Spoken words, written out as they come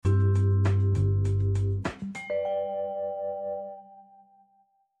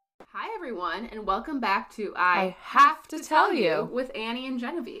everyone, and welcome back to I Have to Tell You with Annie and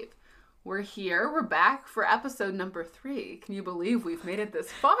Genevieve. We're back for episode number 3. Can you believe we've made it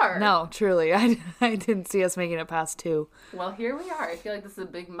this far? No, truly. I didn't see us making it past 2. Well, here we are. I feel like this is a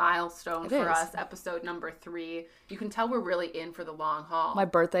big milestone for us, episode number 3. You can tell we're really in for the long haul. My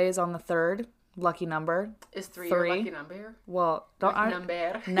birthday is on the 3rd. Lucky number. Is 3 your lucky number? Well,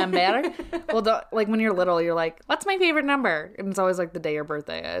 Number. Well, like when you're little, you're like, what's my favorite number? And it's always like the day your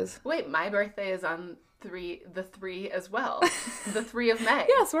birthday is. Wait, my birthday is on the 3 as well. The 3 of May.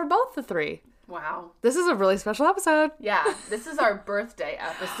 Yes, we're both the 3. Wow. This is a really special episode. Yeah, this is our birthday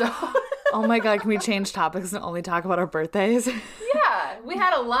episode. Oh my God, can we change topics and only talk about our birthdays? Yeah, we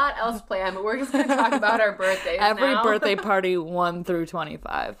had a lot else planned, but we're just going to talk about our birthdays Every now. birthday party 1 through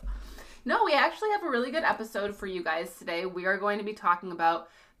 25. No, we actually have a really good episode for you guys today. We are going to be talking about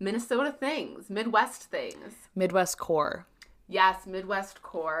Minnesota things, Midwest things. Midwest core. Yes, Midwest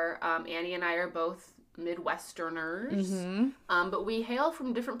core. Annie and I are both Midwesterners, but we hail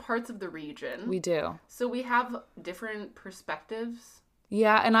from different parts of the region. We do. So we have different perspectives.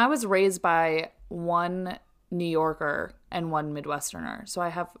 Yeah, and I was raised by one New Yorker and one Midwesterner, so I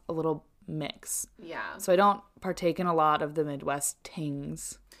have a little mix. Yeah. So I don't partake in a lot of the Midwest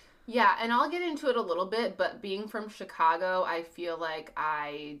tings. Yeah, and I'll get into it a little bit, but being from Chicago, I feel like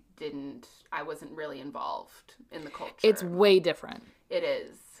I wasn't really involved in the culture. It's way different. It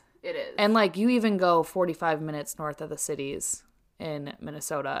is. And like you even go 45 minutes north of the cities in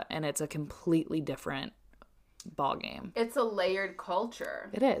Minnesota, and it's a completely different ball game. It's a layered culture.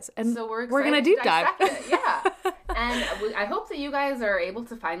 It is. And so we're going to deep dive. It. Yeah. And I hope that you guys are able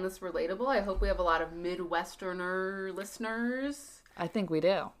to find this relatable. I hope we have a lot of Midwesterner listeners. I think we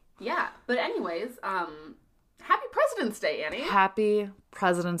do. Yeah. But anyways, happy President's Day, Annie. Happy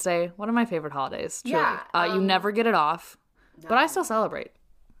President's Day. One of my favorite holidays. Truly. Yeah. You never get it off, but I still celebrate.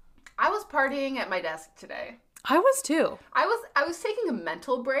 I was partying at my desk today. I was too. I was taking a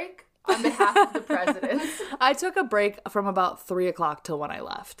mental break on behalf of the presidents. I took a break from about 3 o'clock till when I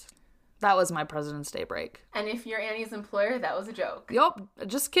left. That was my President's Day break. And if you're Annie's employer, that was a joke. Yup.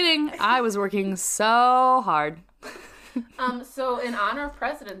 Just kidding. I was working so hard. So in honor of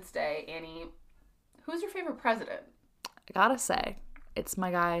President's Day, Annie, who's your favorite president? I gotta say, it's my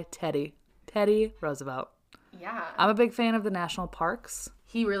guy, Teddy Roosevelt. Yeah. I'm a big fan of the national parks.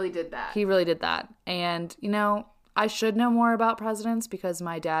 He really did that. He really did that. And, you know, I should know more about presidents because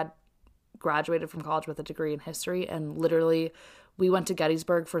my dad graduated from college with a degree in history, and literally we went to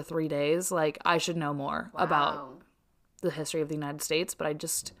Gettysburg for 3 days. Like, I should know more about the history of the United States, but it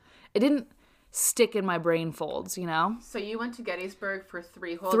didn't stick in my brain folds, you know? So you went to Gettysburg for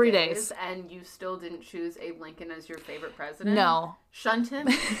 3 whole 3 days. And you still didn't choose Abe Lincoln as your favorite president? No. Shunned him?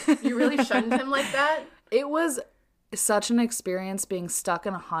 You really shunned him like that? It was such an experience being stuck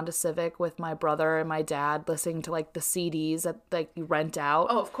in a Honda Civic with my brother and my dad, listening to like the CDs that like you rent out.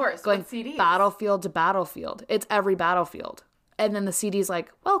 Oh, of course. Going what CDs? battlefield to battlefield. It's every battlefield. And then the CD's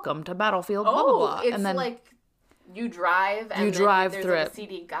like, welcome to battlefield, blah, blah, blah. It's and then like you drive and drive there's through like it. a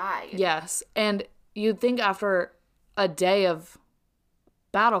CD guide. Yes. And you'd think after a day of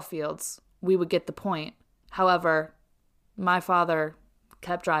battlefields, we would get the point. However, my father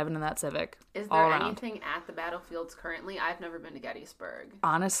kept driving in that Civic. Is there anything at the battlefields currently? I've never been to Gettysburg.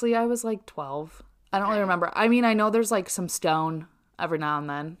 Honestly, I was like 12. I don't really remember. I mean, I know there's like some stone every now and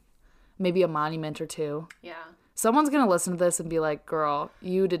then. Maybe a monument or two. Yeah. Someone's going to listen to this and be like, girl,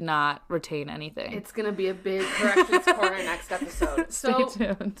 you did not retain anything. It's going to be a big corrections corner next episode. Stay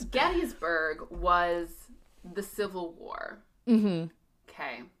tuned. Gettysburg was the Civil War. Mm-hmm.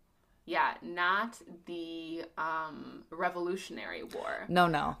 Okay. Yeah, not the Revolutionary War.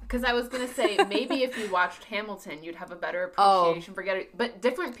 No. Because I was going to say, maybe if you watched Hamilton, you'd have a better appreciation for Gettysburg. But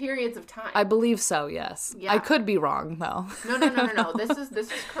different periods of time. I believe so, yes. Yeah. I could be wrong, though. No. This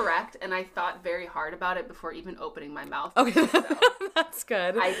is correct, and I thought very hard about it before even opening my mouth. Okay, so that's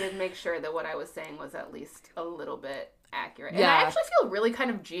good. I did make sure that what I was saying was at least a little bit accurate. Yeah. And I actually feel really kind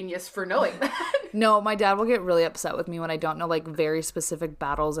of genius for knowing that. No, my dad will get really upset with me when I don't know like very specific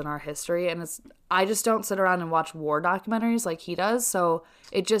battles in our history, and I just don't sit around and watch war documentaries like he does, so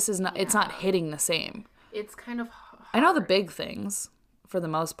it just is not it's not hitting the same. It's kind of hard. I know the big things for the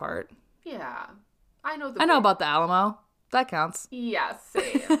most part. Yeah. I know about the Alamo. That counts. Yeah,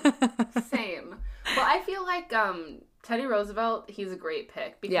 same. Same. Well, I feel like Teddy Roosevelt, he's a great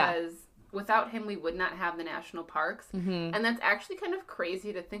pick because without him, we would not have the national parks. Mm-hmm. And that's actually kind of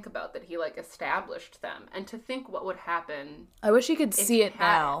crazy to think about that he like established them and to think what would happen. I wish he could see it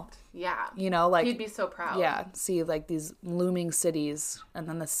now. Yeah. You know, like he'd be so proud. Yeah. See like these looming cities and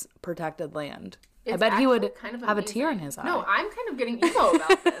then this protected land. I bet he would kind of have a amazing. tear in his eye. No, I'm kind of getting emo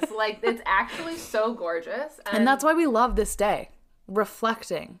about this. Like, it's actually so gorgeous. And that's why we love this day.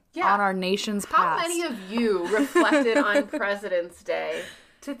 Reflecting on our nation's past. How many of you reflected on President's Day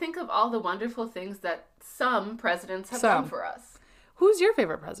to think of all the wonderful things that some presidents have done for us? Who's your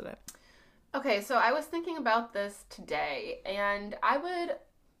favorite president? Okay, so I was thinking about this today, and I'm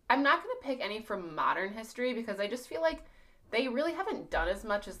not going to pick any from modern history because I just feel like they really haven't done as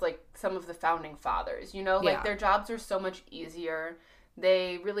much as, like, some of the founding fathers, you know? Like, their jobs are so much easier.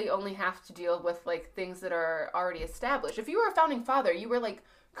 They really only have to deal with, like, things that are already established. If you were a founding father, you were, like,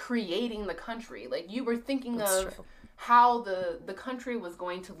 creating the country. Like, you were thinking of how the country was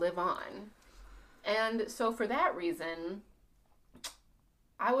going to live on. And so for that reason,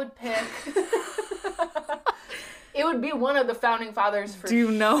 I would pick... It would be one of the founding fathers for sure. Do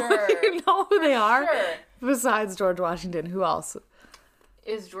you know who they are? Sure. Besides George Washington, who else?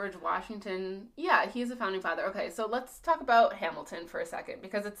 Is George Washington... Yeah, he's a founding father. Okay, so let's talk about Hamilton for a second,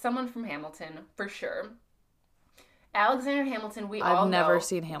 because it's someone from Hamilton, for sure. Alexander Hamilton, I've never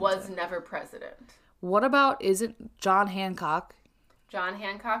seen Hamilton. Was never president. What about, isn't John Hancock? John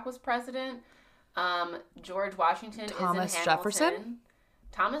Hancock was president. George Washington is in Hamilton. Thomas Jefferson?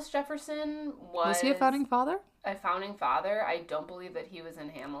 Thomas Jefferson Was he a founding father? A founding father. I don't believe that he was in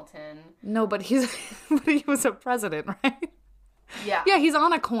Hamilton. No, but he was a president, right? Yeah. Yeah, he's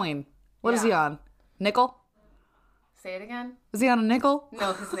on a coin. What is he on? Nickel? Say it again. Is he on a nickel?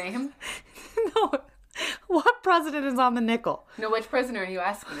 No, his name? No. What president is on the nickel? No, which president are you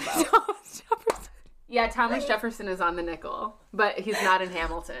asking about? Thomas Jefferson. Yeah, Thomas Jefferson is on the nickel, but he's not in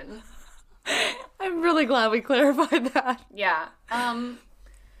Hamilton. I'm really glad we clarified that. Yeah.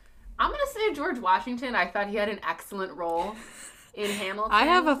 I'm going to say George Washington. I thought he had an excellent role in Hamilton. I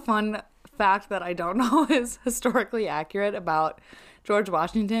have a fun fact that I don't know is historically accurate about George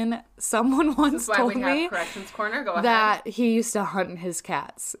Washington. Someone once told me Corrections Corner. Go ahead. that he used to hunt his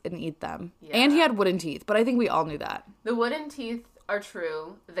cats and eat them. Yeah. And he had wooden teeth, but I think we all knew that. The wooden teeth are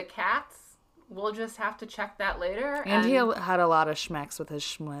true. The cats, we'll just have to check that later. And he had a lot of schmecks with his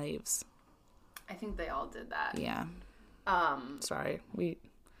schmaves. I think they all did that. Yeah. Sorry.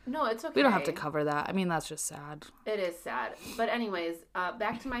 No, it's okay. We don't have to cover that. I mean, that's just sad. It is sad. But anyways,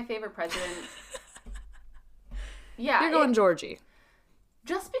 back to my favorite president. Yeah. You're going Georgie.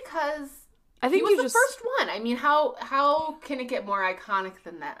 Just because I think he was the first one. I mean, how can it get more iconic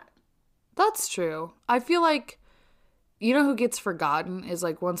than that? That's true. I feel like, you know who gets forgotten is,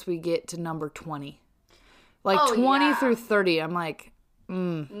 like, once we get to number 20. Like, 20 through 30, I'm like,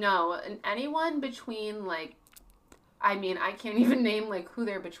 No, anyone between, like, I mean, I can't even name, like, who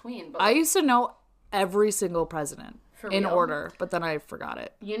they're between. But I used to know every single president in order, but then I forgot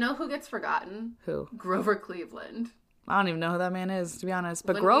it. You know who gets forgotten? Who? Grover Cleveland. I don't even know who that man is, to be honest.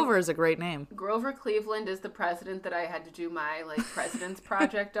 But Grover is a great name. Grover Cleveland is the president that I had to do my, like, president's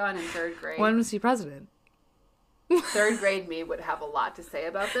project on in 3rd grade. When was he president? 3rd grade me would have a lot to say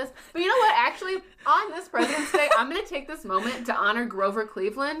about this. But you know what? Actually, on this President's Day, I'm going to take this moment to honor Grover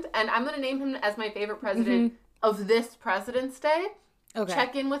Cleveland, and I'm going to name him as my favorite president of this President's Day. Okay.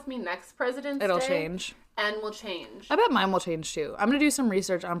 Check in with me next President's Day. It'll change. And will change. I bet mine will change too. I'm going to do some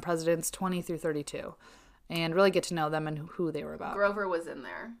research on presidents 20 through 32 and really get to know them and who they were about. Grover was in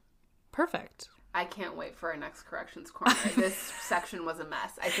there. Perfect. I can't wait for our next Corrections Corner. This section was a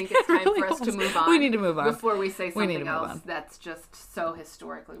mess. I think it's time for us to move on. We need to move on. Before we say something else that's just so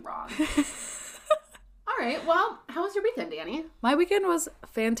historically wrong. All right. Well, how was your weekend, Danny? My weekend was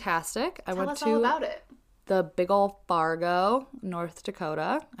fantastic. I went us all about it. The big ol' Fargo, North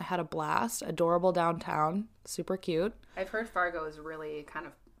Dakota. I had a blast. Adorable downtown. Super cute. I've heard Fargo is really kind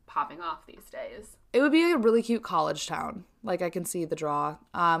of popping off these days. It would be a really cute college town. Like, I can see the draw.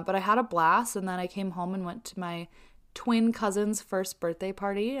 But I had a blast, and then I came home and went to my twin cousin's first birthday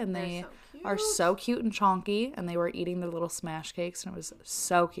party, and they are so cute and chonky, and they were eating their little smash cakes, and it was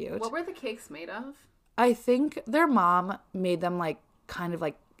so cute. What were the cakes made of? I think their mom made them, like, kind of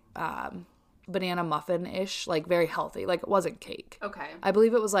like banana muffin-ish, like, very healthy. Like, it wasn't cake. Okay. I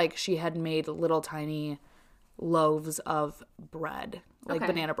believe it was, like, she had made little tiny loaves of bread, like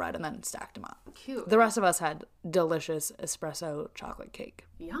banana bread, and then stacked them up. Cute. The rest of us had delicious espresso chocolate cake.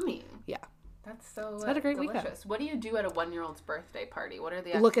 Yummy. Yeah. That's so had a great delicious. weekend. What do you do at a 1-year-old's birthday party? What are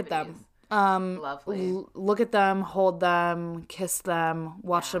the activities? Look at them. Lovely. Look at them, hold them, kiss them,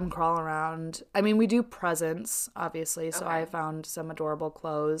 watch them crawl around. I mean, we do presents, obviously, so I found some adorable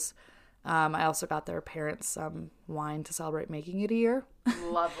clothes. I also got their parents some wine to celebrate making it a year.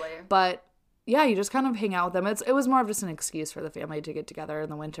 Lovely. But yeah, you just kind of hang out with them. It was more of just an excuse for the family to get together in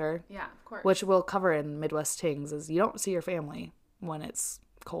the winter. Yeah, of course. Which we'll cover in Midwest Tings, is you don't see your family when it's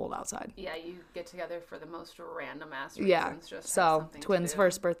cold outside. Yeah, you get together for the most random ass reasons. Yeah. Just So twins'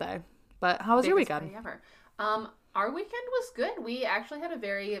 first birthday. But how was your weekend? Ever. Our weekend was good. We actually had a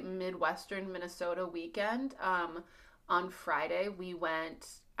very Midwestern Minnesota weekend. On Friday, we went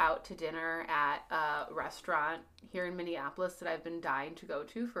out to dinner at a restaurant here in Minneapolis that I've been dying to go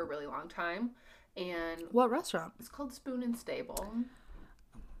to for a really long time. And what restaurant? It's called Spoon and Stable.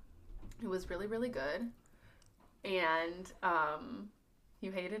 It was really, really good. And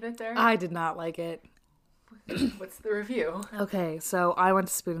you hated it there? I did not like it. What's the review? Okay, so I went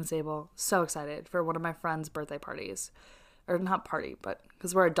to Spoon and Stable. So excited for one of my friend's birthday parties. Or not party, but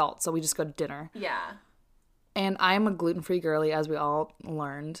because we're adults, so we just go to dinner. Yeah. And I'm a gluten-free girly, as we all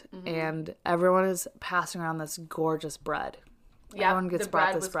learned. Mm-hmm. And everyone is passing around this gorgeous bread. Yeah, everyone gets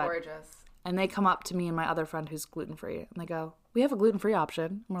brought this bread. Gorgeous. And they come up to me and my other friend who's gluten-free. And they go, we have a gluten-free option.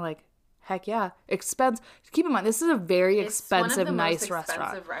 And we're like, heck yeah. Keep in mind, this is a very expensive, nice restaurant.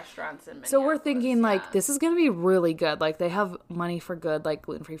 Expensive restaurants in Minneapolis. So we're thinking, like, this is going to be really good. Like, they have money for good, like,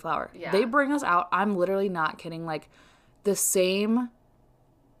 gluten-free flour. Yeah. They bring us out, I'm literally not kidding, like, the same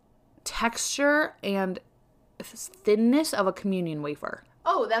texture and thinness of a communion wafer.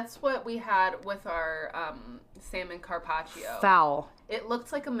 Oh, that's what we had with our salmon carpaccio. Foul. It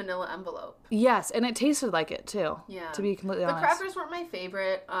looked like a manila envelope. Yes, and it tasted like it, too. Yeah. To be completely honest. The crackers weren't my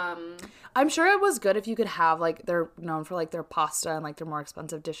favorite. I'm sure it was good if you could have, like, they're known for, like, their pasta and, like, their more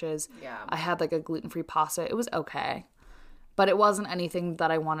expensive dishes. Yeah. I had, like, a gluten-free pasta. It was okay. But it wasn't anything that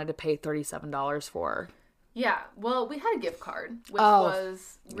I wanted to pay $37 for. Yeah, well, we had a gift card, which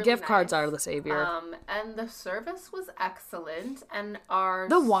was really gift nice. Cards are the savior. And the service was excellent, and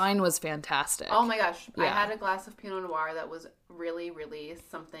the wine was fantastic. Oh my gosh, yeah. I had a glass of Pinot Noir that was really, really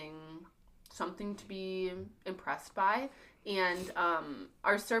something to be impressed by. And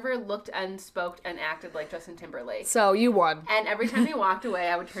our server looked and spoke and acted like Justin Timberlake. So you won. And every time he walked away,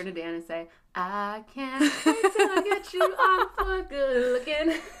 I would turn to Dan and say, I can't wait till I get you on for good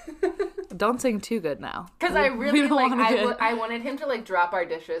looking. Don't sing too good now. Because I really, like, I wanted him to, like, drop our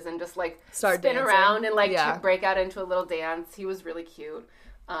dishes and just, like, spin dancing around and, like, break out into a little dance. He was really cute.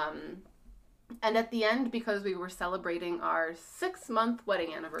 And at the end, because we were celebrating our 6-month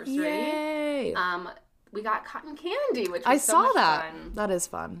wedding anniversary. Yay! We got cotton candy, which was I so saw much that. fun. That is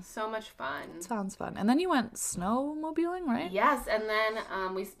fun. So much fun. It sounds fun. And then you went snowmobiling, right? Yes, and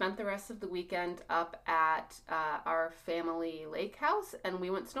then we spent the rest of the weekend up at our family lake house, and we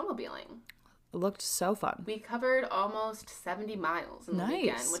went snowmobiling. It looked so fun. We covered almost 70 miles in the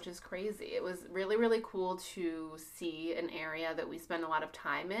weekend, which is crazy. It was really, really cool to see an area that we spend a lot of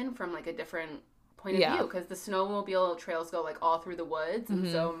time in from, like, a different point of view, because the snowmobile trails go, like, all through the woods, and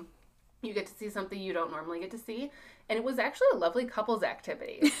so you get to see something you don't normally get to see. And it was actually a lovely couples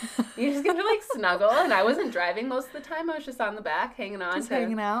activity. You just get to, like, snuggle. And I wasn't driving most of the time. I was just on the back hanging on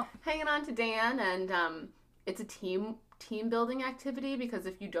hanging on to Dan. And it's a team building activity, because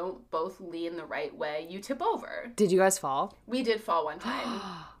if you don't both lean the right way, you tip over. Did you guys fall? We did fall one time.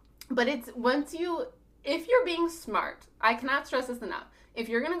 But it's if you're being smart, I cannot stress this enough. If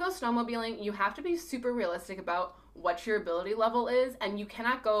you're going to go snowmobiling, you have to be super realistic about what your ability level is, and you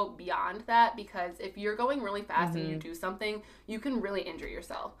cannot go beyond that, because if you're going really fast and you do something, you can really injure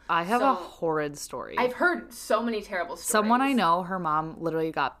yourself. I have a horrid story. I've heard so many terrible stories. Someone I know, her mom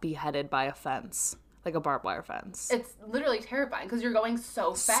literally got beheaded by a fence, like a barbed wire fence. It's literally terrifying, because you're going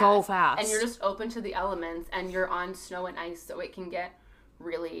so fast. So fast. And you're just open to the elements, and you're on snow and ice, so it can get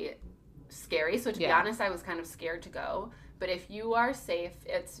really scary. So to be honest, I was kind of scared to go. But if you are safe,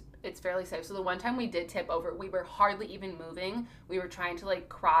 it's fairly safe. So the one time we did tip over, we were hardly even moving. We were trying to, like,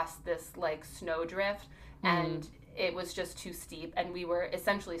 cross this, like, snowdrift, and it was just too steep, and we were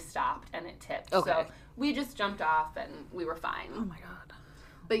essentially stopped, and it tipped. Okay. So we just jumped off, and we were fine. Oh my god.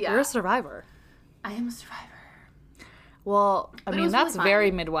 But yeah. You're a survivor. I am a survivor. Well, I mean, that's really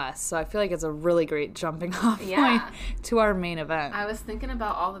very Midwest, so I feel like it's a really great jumping off point to our main event. I was thinking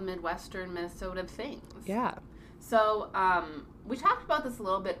about all the Midwestern Minnesota things. Yeah. So, we talked about this a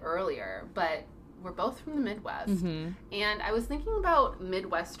little bit earlier, but we're both from the Midwest. Mm-hmm. And I was thinking about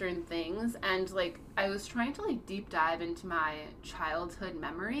Midwestern things, and, like, I was trying to, like, deep dive into my childhood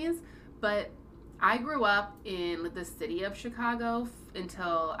memories, but I grew up in the city of Chicago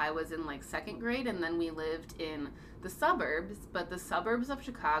until I was in, like, 2nd grade, and then we lived in the suburbs, but the suburbs of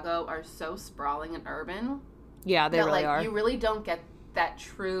Chicago are so sprawling and urban. Yeah, they really are. You really don't get that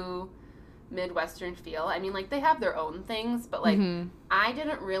true Midwestern feel. I mean, like, they have their own things, but, like, I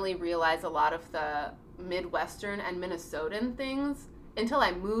didn't really realize a lot of the Midwestern and Minnesotan things until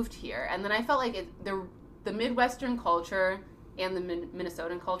I moved here. And then I felt like the Midwestern culture and the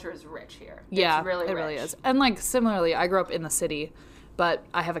Minnesotan culture is rich here. Yeah, it's really it rich. really is. And, like, similarly, I grew up in the city, but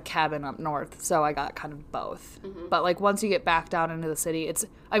I have a cabin up north, so I got kind of both. Mm-hmm. But, like, once you get back down into the city,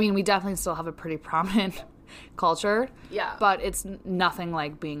 we definitely still have a pretty prominent culture. Yeah. But it's nothing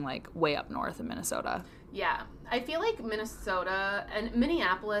like being, like, way up north in Minnesota. Yeah. I feel like Minnesota and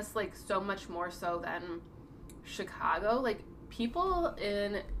Minneapolis, like, so much more so than Chicago. Like, people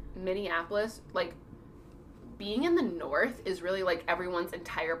in Minneapolis, like, being in the north is really, like, everyone's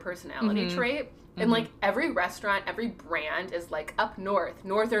entire personality trait. And, like, every restaurant, every brand is, like, up north,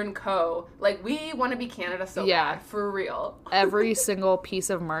 Northern Co. Like, we want to be Canada so bad, for real. Every single piece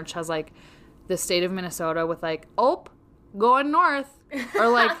of merch has, like, the state of Minnesota with, like, going north. Or,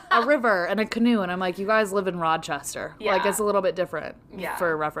 like, a river and a canoe. And I'm like, you guys live in Rochester. Yeah. Like, it's a little bit different. Yeah.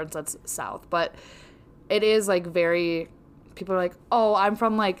 For reference, that's south. But it is, like, very... People are like, oh, I'm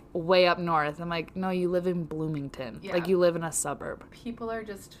from, like, way up north. I'm like, no, you live in Bloomington. Yeah. Like, you live in a suburb. People are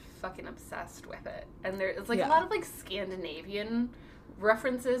just fucking obsessed with it. And there's, like, a lot of, like, Scandinavian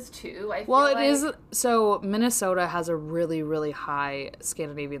references, too, I feel like. It is... So, Minnesota has a really, really high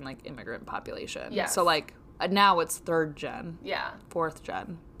Scandinavian, like, immigrant population. Yes. So, like, now it's 3rd gen. Yeah. 4th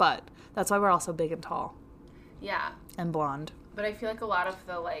gen. But that's why we're all so big and tall. Yeah. And blonde. But I feel like a lot of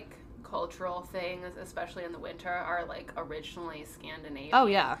the, like... cultural things, especially in the winter, are like originally Scandinavian. Oh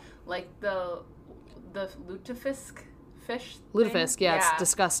yeah, like the lutefisk fish. Lutefisk, yeah, it's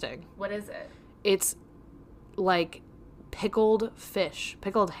disgusting. What is it? It's like pickled fish,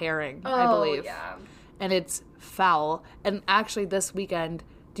 pickled herring, I believe. Yeah. And it's foul. And actually, this weekend,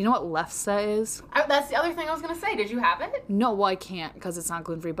 do you know what lefse is? That's the other thing I was gonna say. Did you have it? No, well I can't because it's not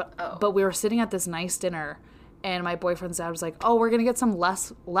gluten free. But we were sitting at this nice dinner. And my boyfriend's dad was like, oh, we're going to get some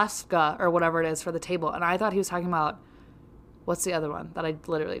lefska or whatever it is for the table. And I thought he was talking about, what's the other one that I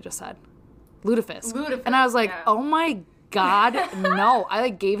literally just said? Lutefisk. And I was like, oh my God, no. I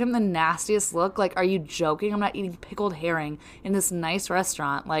like gave him the nastiest look. Like, are you joking? I'm not eating pickled herring in this nice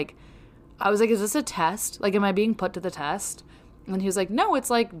restaurant. Like, I was like, is this a test? Like, am I being put to the test? And he was like, no, it's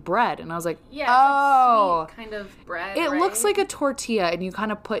like bread. And I was like, yeah, it's like sweet kind of bread. It looks like a tortilla, and you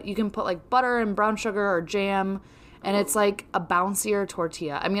can put like butter and brown sugar or jam, and it's like a bouncier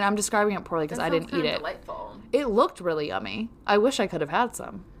tortilla. I mean, I'm describing it poorly because I didn't eat it. Delightful. It looked really yummy. I wish I could have had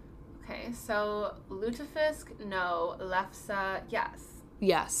some. Okay, so lutefisk, no. Lefse, yes.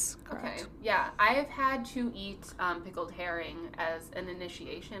 Yes, correct. Okay, yeah. I have had to eat pickled herring as an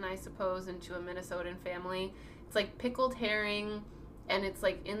initiation, I suppose, into a Minnesotan family. It's like pickled herring, and it's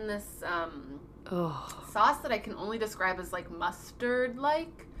like in this sauce that I can only describe as like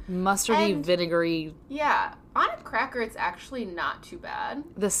mustard-like. Mustardy, vinegary. Yeah. On a cracker, it's actually not too bad.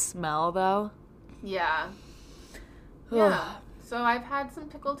 The smell, though? Yeah. Yeah. So I've had some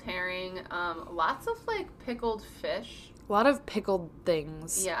pickled herring, lots of like pickled fish. A lot of pickled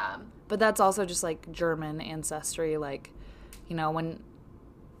things. Yeah. But that's also just like German ancestry, like, you know, when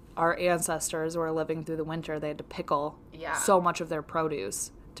our ancestors were living through the winter, they had to pickle so much of their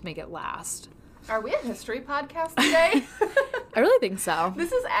produce to make it last. Are we a history podcast today? I really think so.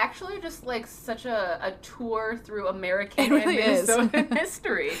 This is actually just like such a tour through American and Minnesotan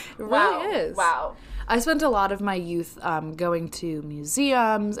history. It really is. Wow. I spent a lot of my youth going to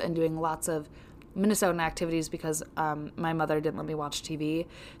museums and doing lots of Minnesotan activities because my mother didn't let me watch TV.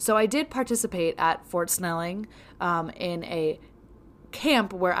 So I did participate at Fort Snelling in a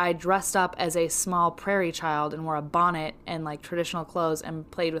camp where I dressed up as a small prairie child and wore a bonnet and like traditional clothes and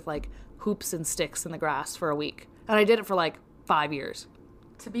played with like hoops and sticks in the grass for a week. And I did it for like 5 years.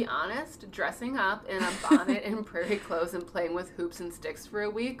 To be honest, dressing up in a bonnet and prairie clothes and playing with hoops and sticks for a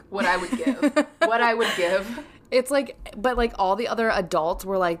week, what I would give. It's like, but like all the other adults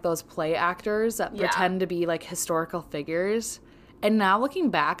were like those play actors that pretend to be like historical figures. And now looking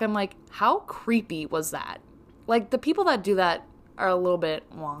back, I'm like, how creepy was that? Like the people that do that are a little bit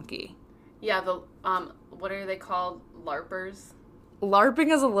wonky. Yeah, the what are they called? LARPers?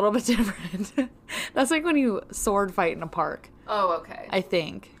 LARPing is a little bit different. That's like when you sword fight in a park. Oh, okay. I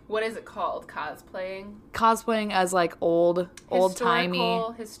think. What is it called? Cosplaying? Cosplaying as like old-timey.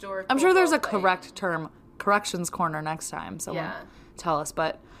 Historical. I'm sure there's a correct term. Corrections corner next time. Someone tell us.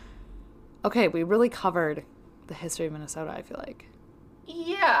 But okay, we really covered the history of Minnesota, I feel like.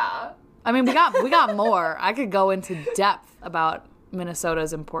 Yeah. I mean, we got more. I could go into depth about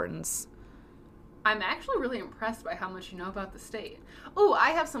Minnesota's importance. I'm actually really impressed by how much you know about the state. Oh, I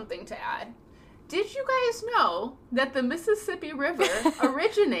have something to add. Did you guys know that the Mississippi River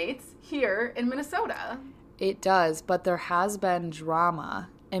originates here in Minnesota? It does, but there has been drama,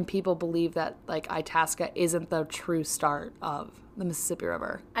 and people believe that, like, Itasca isn't the true start of the Mississippi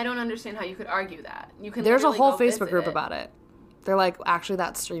River. I don't understand how you could argue that. There's a whole Facebook group about it. They're like, actually,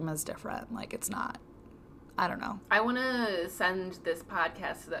 that stream is different. Like, it's not. I don't know. I want to send this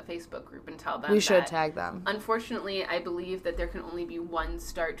podcast to that Facebook group and tell them We should tag them. Unfortunately, I believe that there can only be one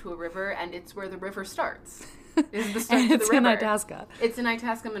start to a river, and it's where the river starts. Is the start to the river. It's in Itasca. It's in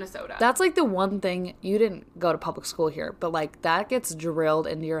Itasca, Minnesota. That's like the one thing, you didn't go to public school here, but like that gets drilled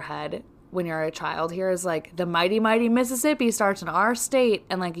into your head when you're a child here is like the mighty, mighty Mississippi starts in our state,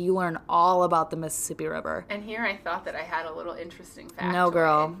 and like you learn all about the Mississippi River. And here I thought that I had a little interesting fact. No,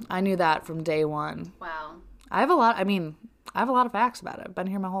 girl. I knew that from day one. Wow. I have a lot of facts about it. I've been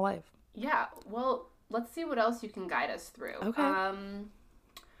here my whole life. Yeah. Well, let's see what else you can guide us through. Okay.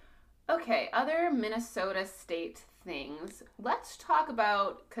 Okay, other Minnesota state things. Let's talk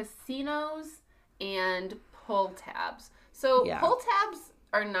about casinos and pull tabs. So pull tabs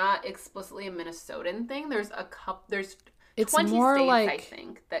are not explicitly a Minnesotan thing. There's 20 more states, like, I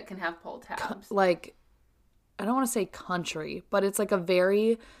think, that can have pull tabs. Like, I don't want to say country, but it's like a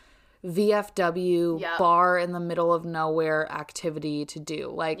very VFW bar in the middle of nowhere activity to do.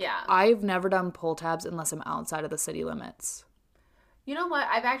 Like, I've never done pull tabs unless I'm outside of the city limits. You know what?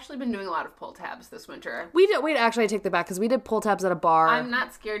 I've actually been doing a lot of pull tabs this winter. Wait, actually, I take that back, because we did pull tabs at a bar. I'm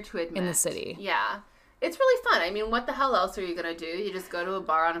not scared to admit. In the city. Yeah. It's really fun. I mean, what the hell else are you going to do? You just go to a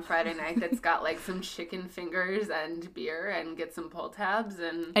bar on a Friday night that's got, like, some chicken fingers and beer and get some pull tabs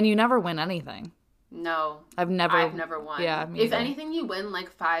and... And you never win anything. No. I've never won. Yeah, me either. If anything, you win,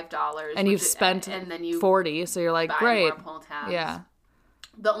 like, $5. And you've spent and then you $40, so you're like, great. More pull tabs. Yeah.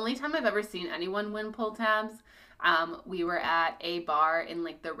 The only time I've ever seen anyone win pull tabs... we were at a bar in,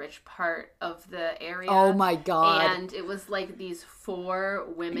 like, the rich part of the area. Oh, my God. And it was, like, these 4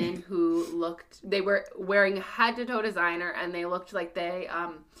 women who they were wearing head-to-toe designer, and they looked like they,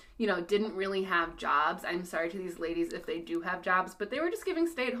 didn't really have jobs. I'm sorry to these ladies if they do have jobs, but they were just giving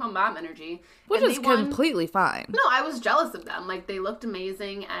stay-at-home mom energy. Which is completely fine. No, I was jealous of them. Like, they looked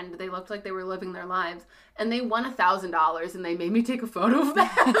amazing, and they looked like they were living their lives. And they won $1,000, and they made me take a photo of them.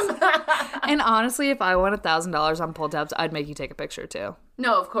 And honestly, if I won $1,000 on pull tabs, I'd make you take a picture too.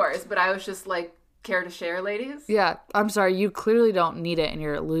 No, of course, but I was just like, care to share, ladies? Yeah, I'm sorry, you clearly don't need it in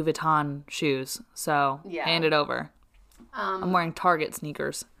your Louis Vuitton shoes, so hand it over. I'm wearing Target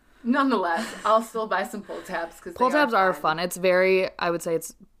sneakers. Nonetheless, I'll still buy some pull tabs. Pull tabs are fun. It's I would say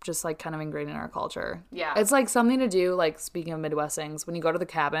it's just like kind of ingrained in our culture. Yeah. It's like something to do, like speaking of Midwest things, when you go to the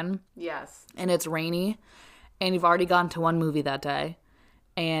cabin. Yes. And it's rainy and you've already gone to one movie that day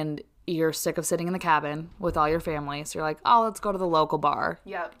and you're sick of sitting in the cabin with all your family. So you're like, oh, let's go to the local bar.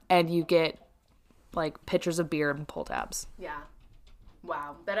 Yep. And you get like pitchers of beer and pull tabs. Yeah.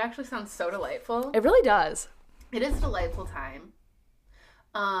 Wow. That actually sounds so delightful. It really does. It is a delightful time.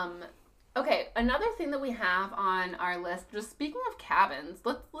 Okay, another thing that we have on our list, just speaking of cabins,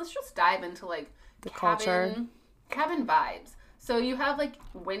 let's just dive into like the culture. Cabin vibes. So you have like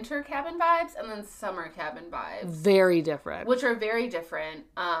winter cabin vibes and then summer cabin vibes. Very different. Which are very different.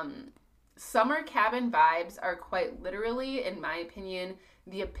 Summer cabin vibes are quite literally, in my opinion,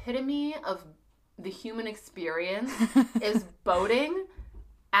 the epitome of the human experience is boating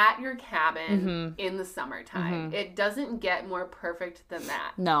at your cabin in the summertime. It doesn't get more perfect than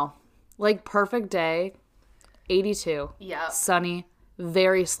that. No. Like perfect day, 82. Yeah. Sunny,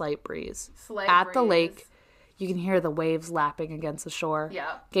 very slight breeze. At the lake, you can hear the waves lapping against the shore.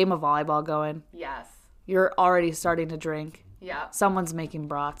 Yeah. Game of volleyball going. Yes. You're already starting to drink. Yeah. Someone's making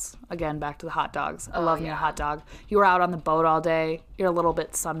brats. Again, back to the hot dogs. I love me a hot dog. You were out on the boat all day. You're a little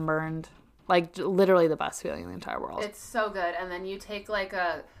bit sunburned. Like, literally the best feeling in the entire world. It's so good. And then you take like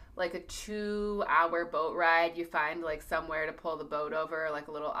a 2-hour boat ride. You find like somewhere to pull the boat over, like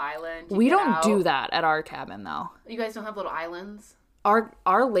a little island. We don't do that at our cabin though. You guys don't have little islands?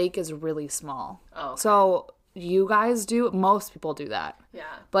 Our lake is really small. Oh. Okay. So you guys do, most people do that. Yeah.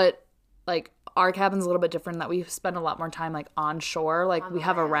 But like our cabin's a little bit different, that we spend a lot more time like on shore. Like we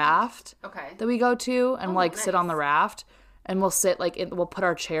have a raft that we go to and sit on the raft. And we'll sit, we'll put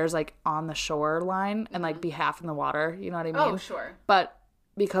our chairs, on the shoreline and, be half in the water. You know what I mean? Oh, sure. But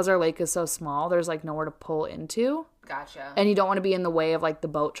because our lake is so small, there's, nowhere to pull into. Gotcha. And you don't want to be in the way of, the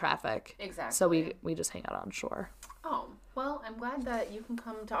boat traffic. Exactly. So we just hang out on shore. Oh, well, I'm glad that you can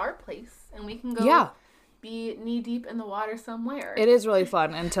come to our place and we can go be knee-deep in the water somewhere. It is really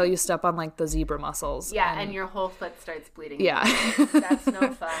fun until you step on, the zebra mussels. Yeah, and your whole foot starts bleeding. Yeah. That's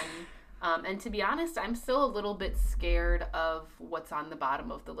no fun. And to be honest, I'm still a little bit scared of what's on the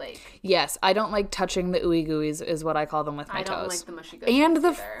bottom of the lake. Yes, I don't like touching the ooey gooeys, is what I call them with my toes. I don't like the mushy goodness and the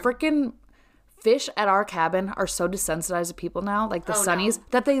either. frickin' fish at our cabin are so desensitized to people now, like the sunnies,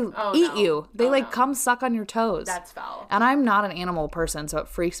 that they eat you. They come suck on your toes. That's foul. And I'm not an animal person, so it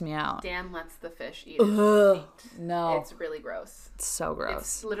freaks me out. Dan lets the fish eat his meat. No. It's really gross. It's so gross.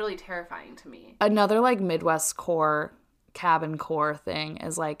 It's literally terrifying to me. Another like Midwest core, cabin core thing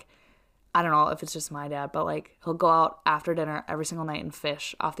is like, I don't know if it's just my dad, but like he'll go out after dinner every single night and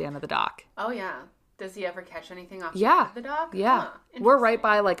fish off the end of the dock. Oh, yeah. Does he ever catch anything off the end of the dock? Yeah. We're right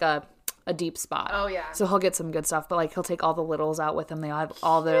by like a deep spot. Oh, yeah. So he'll get some good stuff, but like he'll take all the littles out with him. They all have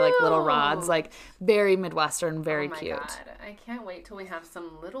all their like little rods, like very Midwestern, very cute. God. I can't wait till we have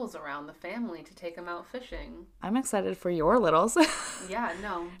some littles around the family to take them out fishing. I'm excited for your littles. Yeah,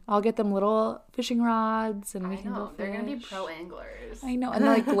 no. I'll get them little fishing rods and we can go fish. They're going to be pro anglers. I know. And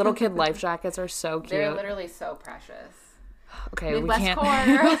like little kid life jackets are so cute. They're literally so precious. Okay, Midwest we can't.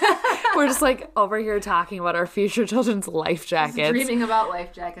 Core. We're just like over here talking about our future children's life jackets. Just dreaming about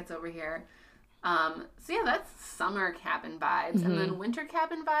life jackets over here. So yeah, that's summer cabin vibes. And then winter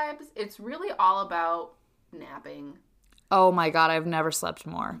cabin vibes, it's really all about napping. Oh my God, I've never slept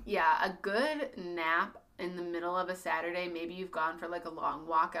more. Yeah, a good nap in the middle of a Saturday. Maybe you've gone for like a long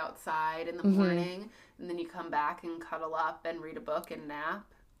walk outside in the morning, and then you come back and cuddle up and read a book and nap.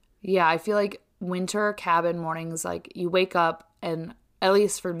 Yeah, I feel like winter cabin mornings, like you wake up and at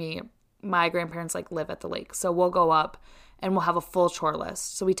least for me, my grandparents like live at the lake. So we'll go up and we'll have a full chore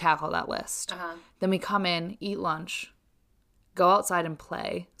list. So we tackle that list. Then we come in, eat lunch, go outside and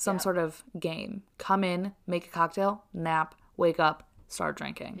play some sort of game. Come in, make a cocktail, nap, wake up, start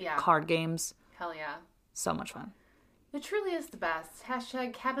drinking. Yeah. Card games. Hell yeah. So much fun. It truly is the best.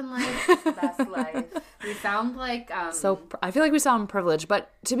 Hashtag cabin life is the best life. We sound like... I feel like we sound privileged, but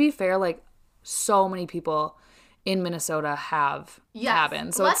to be fair, like so many people in Minnesota have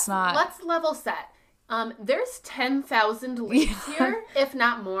cabins. So it's not... Let's level set. There's 10,000 lakes here, if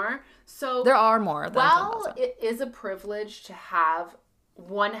not more. So there are more than 10,000. It is a privilege to have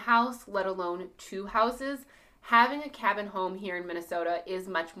one house, let alone two houses, having a cabin home here in Minnesota is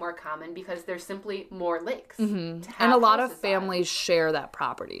much more common because there's simply more lakes. And a lot of families share that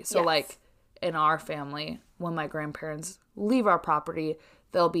property. So like in our family, when my grandparents leave our property,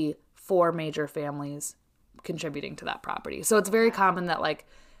 there'll be 4 major families contributing to that property. So it's very common that like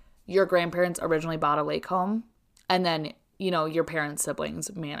your grandparents originally bought a lake home and then, you know, your parents'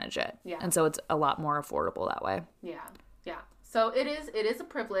 siblings manage it. Yeah. And so it's a lot more affordable that way. Yeah. Yeah. So it is a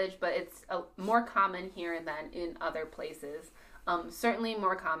privilege, but it's more common here than in other places. Certainly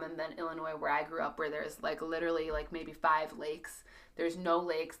more common than Illinois, where I grew up, where there's like literally like maybe 5 lakes. There's no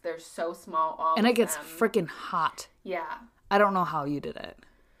lakes. They're so small. And it gets freaking hot. Yeah. I don't know how you did it.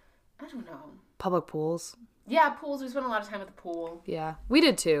 I don't know. Public pools. Yeah, pools. We spent a lot of time at the pool. Yeah. We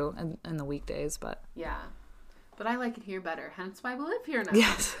did too in the weekdays, but. Yeah. But I like it here better. Hence why we live here now.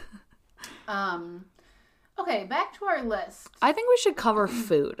 Yes. Okay, back to our list. I think we should cover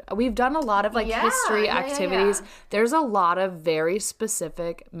food. We've done a lot of history activities. Yeah. There's a lot of very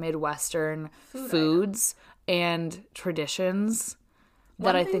specific Midwestern foods and traditions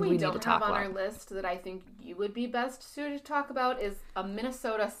that I think we need to talk about. One thing we don't have on our list that I think you would be best suited to talk about is a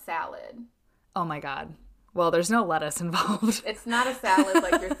Minnesota salad. Oh my God. Well, there's no lettuce involved. It's not a salad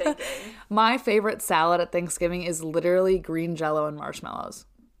like you're thinking. My favorite salad at Thanksgiving is literally green Jell-O and marshmallows.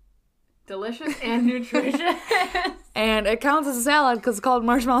 Delicious and nutritious. And it counts as a salad because it's called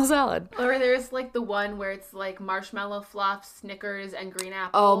marshmallow salad. Or there's like the one where it's like marshmallow fluff, Snickers, and green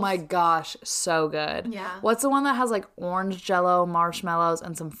apples. Oh my gosh, so good. Yeah. What's the one that has like orange Jell-O, marshmallows,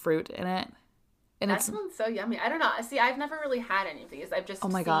 and some fruit in it? And that sounds so yummy. I don't know. See, I've never really had any of these. I've just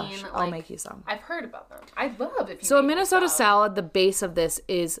gosh, I'll make you some. I've heard about them. I'd love if you So a Minnesota salad, the base of this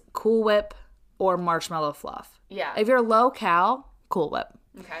is Cool Whip or marshmallow fluff. Yeah. If you're low cal, Cool Whip.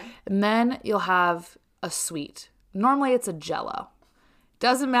 Okay. And then you'll have a sweet. Normally it's a Jell-O.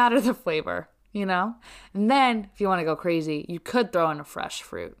 Doesn't matter the flavor, you know? And then if you want to go crazy, you could throw in a fresh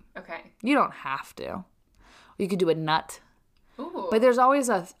fruit. Okay. You don't have to. You could do a nut. Ooh. But there's always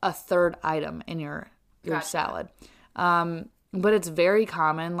a third item in your Gotcha. salad. But it's very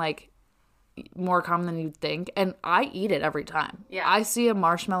common, like more common than you'd think. And I eat it every time. Yeah. I see a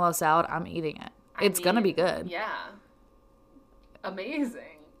marshmallow salad, I'm eating it. It's going to be good. Yeah.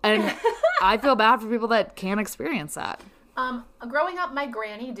 Amazing. And I feel bad for people that can't experience that. Growing up, my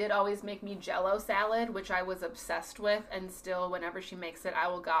granny did always make me Jell-O salad, which I was obsessed with. And still, whenever she makes it, I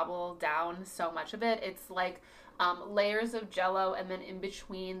will gobble down so much of it. It's like layers of Jell-O, and then in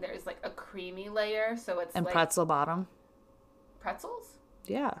between there's like a creamy layer. So it's and like pretzel bottom. Pretzels?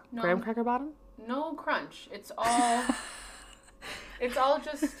 Yeah. No. Graham cracker bottom? No crunch. It's all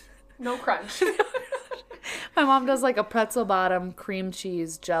just no crunch. My mom does like a pretzel bottom, cream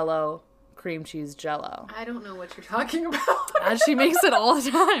cheese, Jell-O, cream cheese Jell-O. I don't know what you're talking about. And she makes it all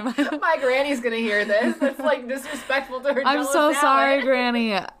the time. My granny's gonna hear this. That's like disrespectful to her. I'm so sorry,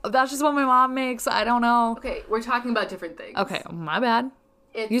 Granny. That's just what my mom makes. I don't know. Okay, we're talking about different things. Okay, my bad.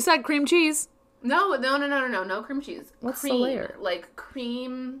 You said cream cheese. No cream cheese. What's cream, the layer? Like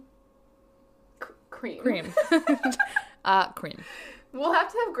cream. Cream. Cream. Cream. We'll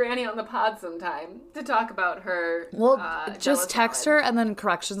have to have Granny on the pod sometime to talk about her. Well, just Jell-O text salad. her, and then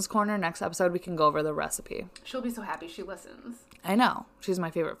corrections corner next episode we can go over the recipe. She'll be so happy she listens. I know. She's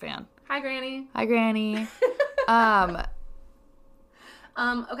my favorite fan. Hi, Granny. Hi, Granny. Okay.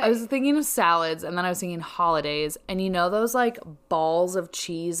 I was thinking of salads, and then I was thinking holidays, and you know those like balls of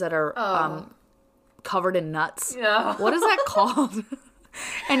cheese that are covered in nuts? Yeah. What is that called?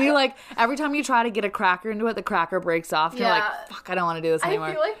 And you like, every time you try to get a cracker into it, the cracker breaks off. And you're like, fuck, I don't want to do this anymore.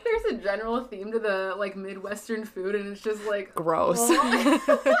 I feel like there's a general theme to the like Midwestern food, and it's just like gross.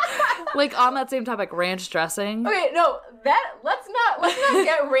 Oh. Like on that same topic, ranch dressing. Okay, no, let's not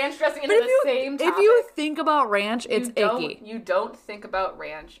get ranch dressing into the same topic. If you think about ranch, it's icky. You don't think about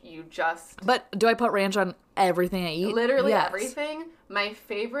ranch. You just. But do I put ranch on everything I eat? Literally yes. everything. My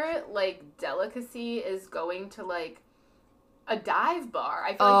favorite like delicacy is going to like a dive bar.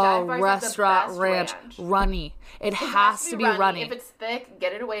 I feel like dive bars restaurant are the best ranch. Runny. It has to be runny. If it's thick,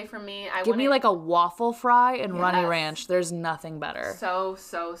 get it away from me. Give me like a waffle fry and runny Yes. ranch. There's nothing better. So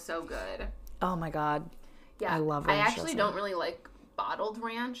good. Oh my god. Yeah. I love I ranch actually dressing. don't really like bottled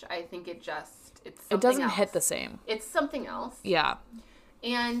ranch. I think it's something It doesn't else. hit the same. It's something else. Yeah.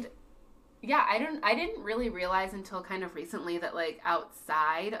 And yeah, I didn't really realize until kind of recently that like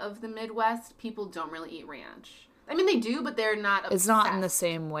outside of the Midwest, people don't really eat ranch. I mean, they do, but they're not obsessed. It's not in the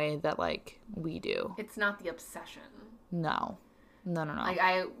same way that like we do. It's not the obsession. No. Like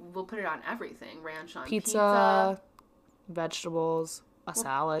I will put it on everything. Ranch on pizza, vegetables, a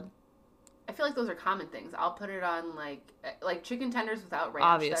salad. I feel like those are common things. I'll put it on like chicken tenders without ranch.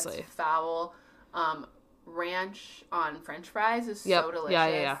 Obviously. That's foul. Ranch on French fries is Yep. so delicious.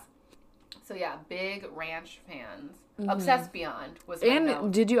 Yeah. So yeah, big ranch fans. Obsessed Beyond was my And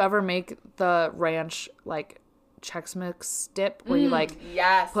note. did you ever make the ranch like Chex Mix dip where you like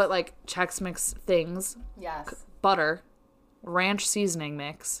yes. put like Chex Mix things, Yes. butter, ranch seasoning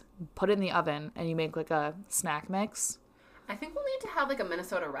mix, put it in the oven, and you make like a snack mix? I think we'll need to have like a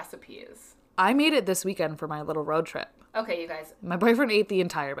Minnesota recipes. I made it this weekend for my little road trip. Okay, you guys. My boyfriend ate the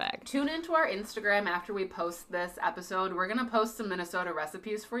entire bag. Tune into our Instagram after we post this episode. We're going to post some Minnesota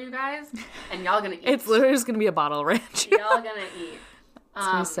recipes for you guys, and y'all going to eat. It's literally just going to be a bottle of ranch. Y'all going to eat. It's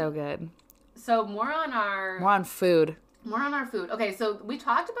going to be so good. So more on our food. Okay, so we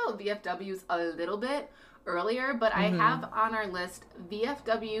talked about VFWs a little bit earlier, but I have on our list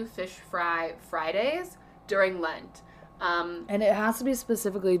VFW Fish Fry Fridays during Lent. And it has to be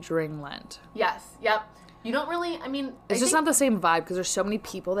specifically during Lent. Yes, yep. You don't really, I mean... It's just not the same vibe because there's so many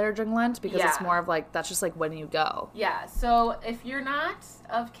people there during Lent because it's Yeah. more of like, that's just like when you go. Yeah, so if you're not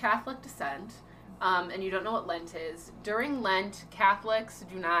of Catholic descent, and you don't know what Lent is, during Lent, Catholics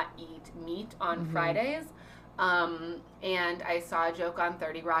do not eat meat on Fridays. And I saw a joke on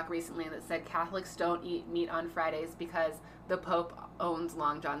 30 Rock recently that said Catholics don't eat meat on Fridays because the Pope owns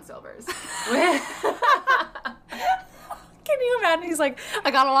Long John Silver's. Can you imagine? He's like,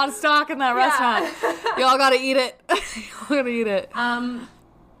 I got a lot of stock in that restaurant. Y'all gotta eat it. Y'all gotta eat it.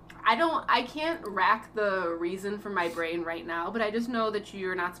 I can't rack the reason for my brain right now, but I just know that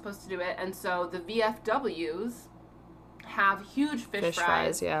you're not supposed to do it. And so the VFWs have huge fish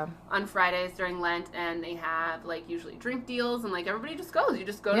fries yeah. on Fridays during Lent, and they have like usually drink deals, and like everybody just goes. You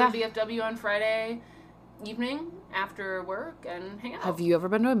just go Yeah. to the VFW on Friday evening after work and hang out. Have you ever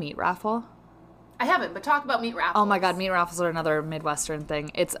been to a meat raffle? I haven't, but talk about meat raffles. Oh my god, meat raffles are another Midwestern thing.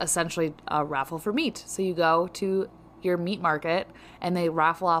 It's essentially a raffle for meat. So you go to your meat market and they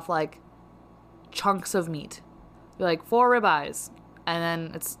raffle off like chunks of meat. You're like 4 ribeyes,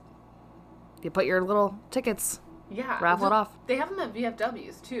 and then you put your little tickets. Yeah, Raffle it off. They have them at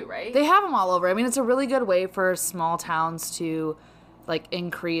VFWs too, right? They have them all over. I mean, it's a really good way for small towns to like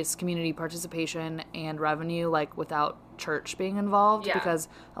increase community participation and revenue, like without church being involved. Yeah. Because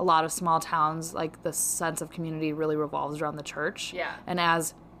a lot of small towns, like the sense of community really revolves around the church. Yeah. And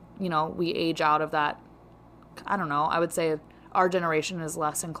as, we age out of that, I don't know, I would say our generation is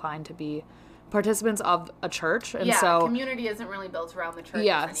less inclined to be participants of a church. And so community isn't really built around the church.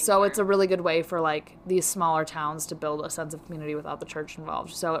 yeah, so it's a really good way for like these smaller towns to build a sense of community without the church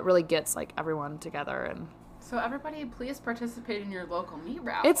involved. So it really gets like everyone together, and So everybody, please participate in your local meat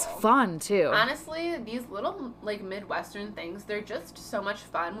raffle. It's fun, too. Honestly, these little, like, Midwestern things, they're just so much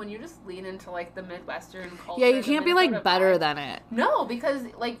fun when you just lean into, like, the Midwestern culture. Yeah, you can't be, like, better than it. No, because,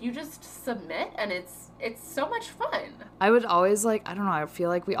 like, you just submit, and it's so much fun. I would always, like, I don't know, I feel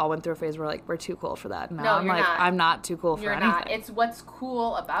like we all went through a phase where, like, we're too cool for that. Now I'm like, I'm not too cool for anything. You're not. It's what's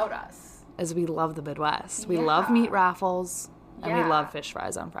cool about us. Is we love the Midwest. We love meat raffles. And we love fish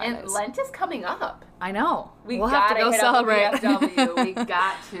fries on Fridays. And Lent is coming up. I know. We'll have to go celebrate. We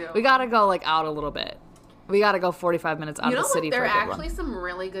got to. We got to go, like, out a little bit. We got to go 45 minutes out of the city for a good one. There are actually some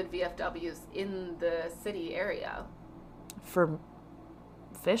really good VFWs in the city area. For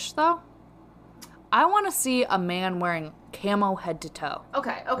fish, though? I want to see a man wearing camo head to toe.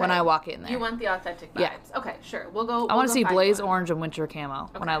 Okay. When I walk in there. You want the authentic vibes. Yeah. Okay, sure. We'll go. I want to see blaze orange and winter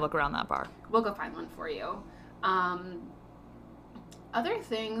camo when I look around that bar. We'll go find one for you. Other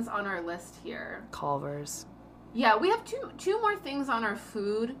things on our list here. Culver's. Yeah, we have two more things on our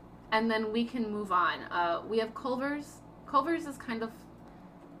food, and then we can move on. We have Culver's. Culver's is kind of...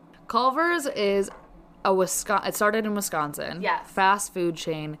 Culver's is it started in Wisconsin. Yes. Fast food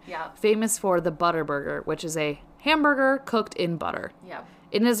chain. Yeah. Famous for the Butter Burger, which is a hamburger cooked in butter. Yeah.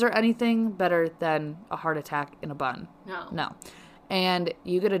 And is there anything better than a heart attack in a bun? No. No. And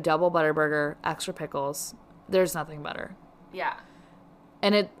you get a double Butter Burger, extra pickles. There's nothing better. Yeah.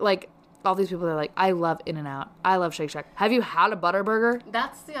 And it, like, all these people are like, I love In-N-Out. I love Shake Shack. Have you had a Butter Burger?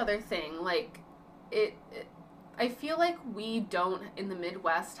 That's the other thing. Like, I feel like we don't, in the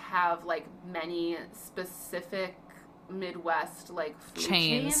Midwest, have, like, many specific Midwest, like, food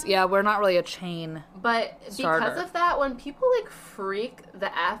chains. Yeah, we're not really a chain But starter. Because of that, when people, like, freak the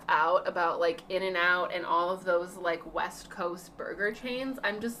F out about, like, In-N-Out and all of those, like, West Coast burger chains,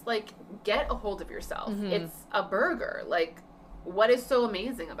 I'm just like, get a hold of yourself. Mm-hmm. It's a burger. Like... What is so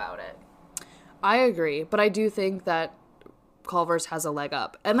amazing about it? I agree, but I do think that Culver's has a leg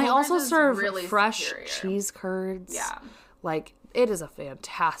up. And Culver's they also serve really fresh superior. Cheese curds. Yeah. Like, it is a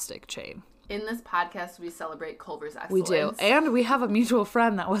fantastic chain. In this podcast, we celebrate Culver's excellence. We do. And we have a mutual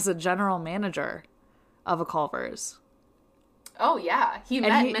friend that was a general manager of a Culver's. Oh, yeah. He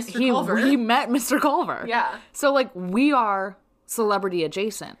met Mr. Culver. He met Mr. Culver. Yeah. So, like, we are celebrity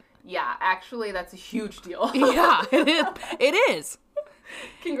adjacent. Yeah, actually, that's a huge deal. Yeah, it is. It is.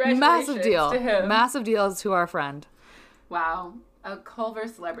 Congratulations Massive deal. to him. Massive deal to our friend. Wow. A Culver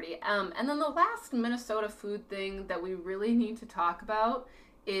celebrity. And then the last Minnesota food thing that we really need to talk about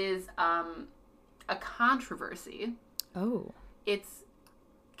is a controversy. Oh. It's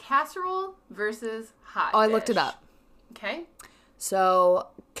casserole versus hot dish. I looked it up. Okay. So,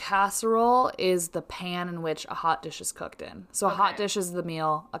 casserole is the pan in which a hot dish is cooked in. So, a hot dish is the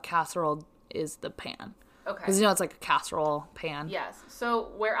meal, a casserole is the pan. Okay. Because, you know, it's like a casserole pan. Yes.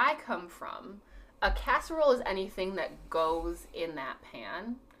 So, where I come from, a casserole is anything that goes in that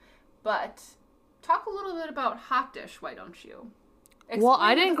pan. But talk a little bit about hot dish, why don't you? Well,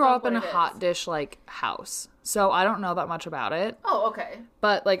 I didn't grow up in a hot dish, like, house. So, I don't know that much about it. Oh, okay.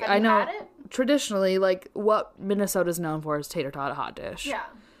 But, like, I know... Had it? Traditionally, like, what Minnesota's known for is tater tot hot dish. Yeah.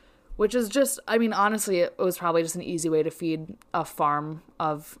 Which is just, I mean, honestly, it was probably just an easy way to feed a farm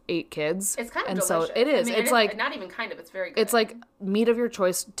of 8 kids. It's kind of delicious. So it is. I mean, it's like... Not even kind of, it's very good. It's like meat of your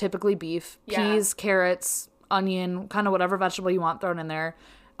choice, typically beef, peas, carrots, onion, kind of whatever vegetable you want thrown in there.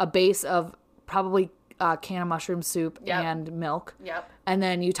 A base of probably can of mushroom soup and milk. Yep. And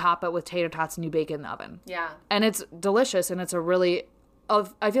then you top it with tater tots and you bake it in the oven. Yeah. And it's delicious, and it's a really...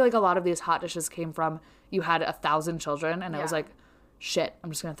 I feel like a lot of these hot dishes came from you had 1,000 children, and it was like, shit,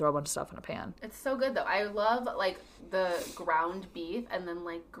 I'm just going to throw a bunch of stuff in a pan. It's so good, though. I love, like, the ground beef, and then,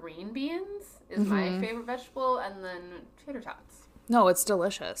 like, green beans is my favorite vegetable, and then tater tots. No, it's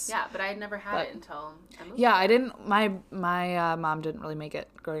delicious. Yeah, but I had never had it until I moved. Yeah, I didn't, my mom didn't really make it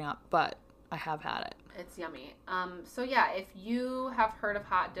growing up, but I have had it. It's yummy. So yeah, if you have heard of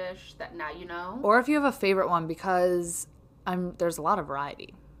hot dish, that now you know. Or if you have a favorite one, because there's a lot of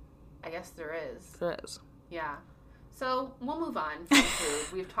variety. I guess there is. There is. Yeah. So we'll move on from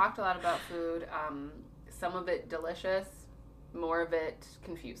food. We've talked a lot about food. Some of it delicious, more of it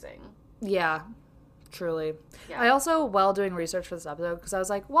confusing. Yeah, truly. Yeah. I also, while doing research for this episode, because I was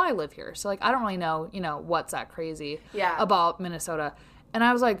like, well, I live here. So, like, I don't really know, what's that crazy about Minnesota. And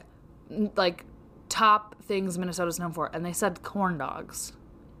I was like, top things Minnesota's known for. And they said corn dogs.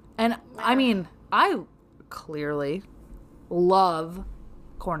 And, I mean, I clearly love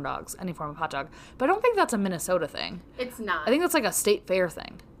corn dogs, any form of hot dog. But I don't think that's a Minnesota thing. It's not. I think that's like a state fair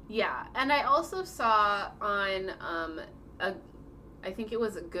thing. Yeah. And I also saw on, I think it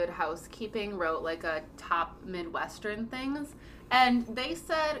was Good Housekeeping wrote like a top Midwestern things. And they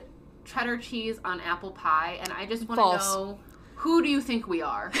said cheddar cheese on apple pie, and I just want False. to know, who do you think we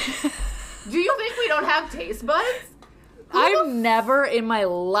are? Do you think we don't have taste buds? I've never in my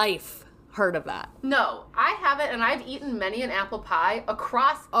life heard of that. No, I haven't, and I've eaten many an apple pie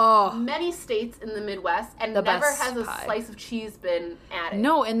across many states in the Midwest, and The never best has a pie. slice of cheese been added.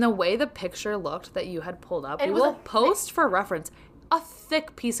 No, and the way the picture looked that you had pulled up, It we was will a post for reference a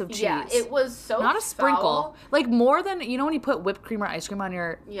thick piece of cheese. Yeah, it was so not a sprinkle. foul. Like more than, you know when you put whipped cream or ice cream on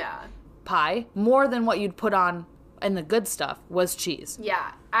your Yeah. pie, more than what you'd put on and the good stuff was cheese.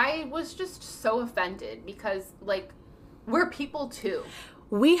 Yeah, I was just so offended because, like, we're people too.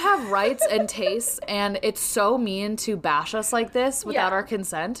 We have rights and tastes, and it's so mean to bash us like this without Yeah. our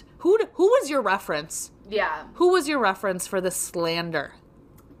consent. Who was your reference? Yeah. Who was your reference for this slander?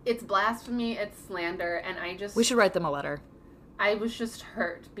 It's blasphemy, it's slander, and We should write them a letter. I was just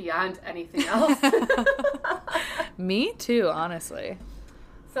hurt beyond anything else. Me too, honestly.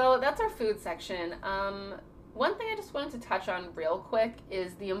 So that's our food section. One thing I just wanted to touch on real quick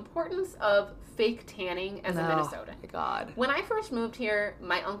is the importance of fake tanning as a Minnesotan. Oh my God. When I first moved here,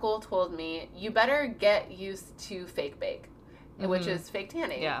 my uncle told me, you better get used to fake bake, which is fake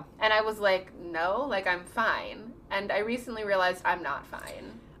tanning. Yeah. And I was like, no, like, I'm fine. And I recently realized I'm not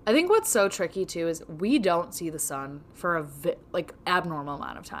fine. I think what's so tricky too is we don't see the sun for a abnormal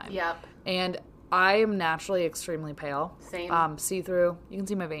amount of time. Yep. And I am naturally extremely pale. Same. See-through. You can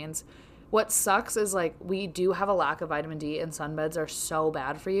see my veins. What sucks is, like, we do have a lack of vitamin D, and sunbeds are so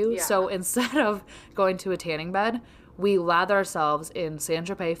bad for you. Yeah. So instead of going to a tanning bed, we lather ourselves in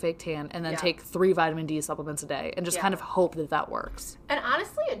Saint-Tropez fake tan and then take 3 vitamin D supplements a day and just kind of hope that works. And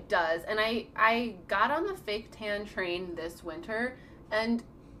honestly, it does. And I got on the fake tan train this winter, and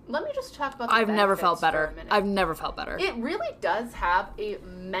let me just talk about the I've never benefits felt for a better. minute. I've never felt better. It really does have a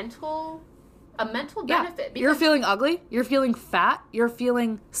mental benefit. You're feeling ugly. You're feeling fat. You're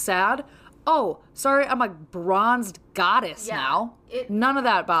feeling sad. Oh, sorry, I'm a bronzed goddess now. None of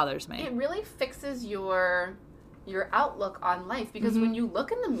that bothers me. It really fixes your outlook on life, because when you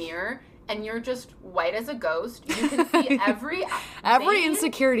look in the mirror and you're just white as a ghost, you can see every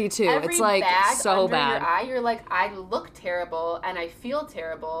insecurity too. every It's like bag so under bad. your eye. You're like, I look terrible and I feel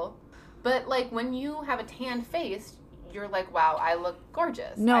terrible. But like when you have a tan face, you're like, wow, I look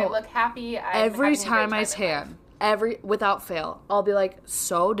gorgeous. No. I look happy. Every time I tan, without fail, I'll be like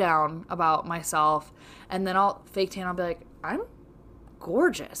so down about myself, and then I'll fake tan. I'll be like, I'm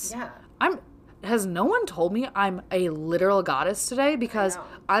gorgeous. Yeah. Has no one told me I'm a literal goddess today? Because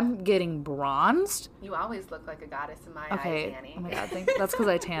I'm getting bronzed. You always look like a goddess in my Okay. eyes, Annie. Oh my God. That's because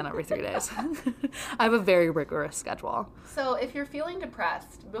I tan every 3 days. I have a very rigorous schedule. So if you're feeling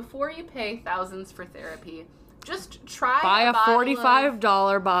depressed, before you pay thousands for therapy, just try Buy a bottle of-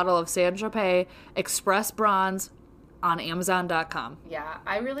 $45 bottle of Saint-Tropez Express Bronze on Amazon.com. Yeah,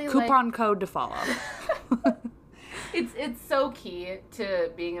 I really Coupon code to follow. It's so key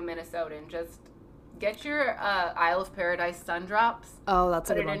to being a Minnesotan. Just get your Isle of Paradise sun drops. Oh, that's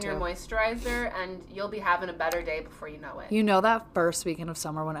a Put good it one in too. your moisturizer, and you'll be having a better day before you know it. You know that first weekend of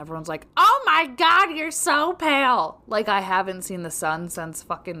summer when everyone's like, oh my God, you're so pale. Like, I haven't seen the sun since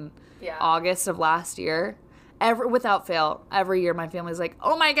fucking August of last year. Without fail, every year my family's like,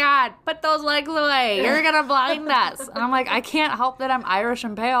 oh my God, put those legs away. You're going to blind us. And I'm like, I can't help that I'm Irish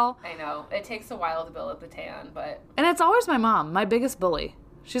and pale. I know. It takes a while to build up the tan, but... And it's always my mom, my biggest bully.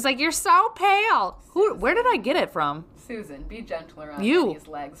 She's like, you're so pale. Where did I get it from? Susan, be gentler on You. these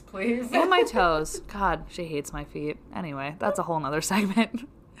legs, please. And my toes. God, she hates my feet. Anyway, that's a whole nother segment.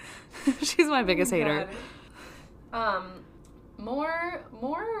 She's my biggest hater.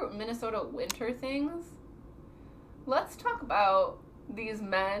 More Minnesota winter things. Let's talk about these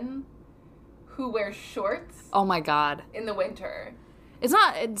men who wear shorts Oh my God. in the winter. It's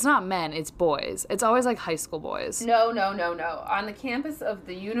not men, it's boys. It's always like high school boys. No. On the campus of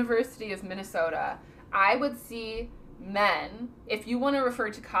the University of Minnesota, I would see men, if you want to refer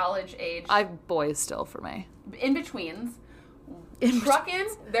to college age, Boys still for me. in-betweens, trucking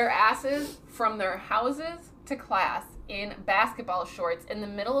their asses from their houses to class in basketball shorts in the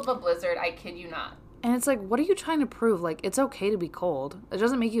middle of a blizzard. I kid you not. And it's like, what are you trying to prove? Like, it's okay to be cold. It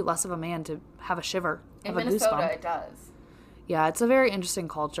doesn't make you less of a man to have a shiver, In have a Minnesota, goosebump. it does. Yeah, it's a very interesting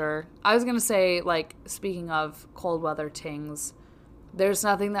culture. I was going to say, like, speaking of cold weather tings, there's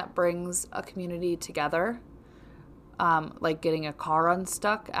nothing that brings a community together, like getting a car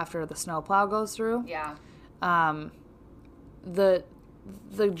unstuck after the snowplow goes through. Yeah. The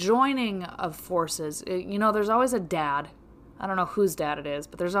joining of forces, there's always a dad. I don't know whose dad it is,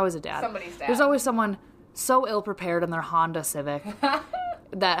 but there's always a dad. Somebody's dad. There's always someone so ill-prepared in their Honda Civic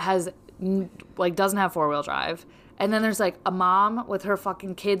that has, doesn't have four-wheel drive, And then there's like a mom with her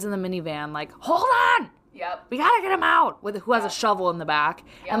fucking kids in the minivan, like, hold on! Yep. We gotta get him out! Who has a shovel in the back.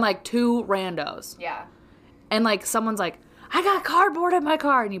 Yep. And like 2 randos. Yeah. And like someone's like, I got cardboard in my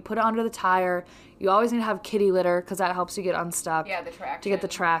car. And you put it under the tire. You always need to have kitty litter because that helps you get unstuck. Yeah, the traction. To get the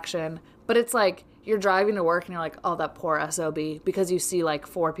traction. But it's like, you're driving to work and you're like, oh, that poor SOB. Because you see like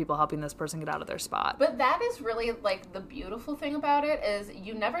 4 people helping this person get out of their spot. But that is really like the beautiful thing about it is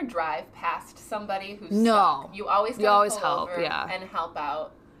you never drive past somebody who's stuck. You always help, over yeah. and help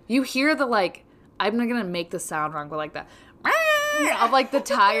out. You hear the like, I'm not going to make the sound wrong, but like the of like the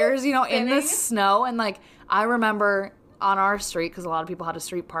tires, you know, in the snow. And like, I remember on our street, because a lot of people had a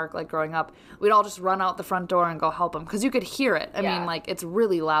street park like growing up, we'd all just run out the front door and go help them because you could hear it. I mean, like, it's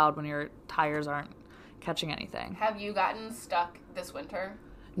really loud when your tires aren't catching anything. Have you gotten stuck this winter?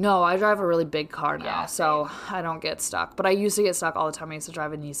 No, I drive a really big car now, so I don't get stuck. But I used to get stuck all the time. I used to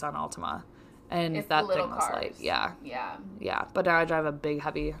drive a Nissan Altima, and it's that thing was cars. like, yeah. Yeah. But now I drive a big,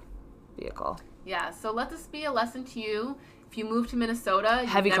 heavy vehicle. Yeah, so let this be a lesson to you. If you move to Minnesota,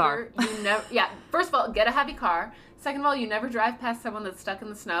 car. First of all, get a heavy car. Second of all, you never drive past someone that's stuck in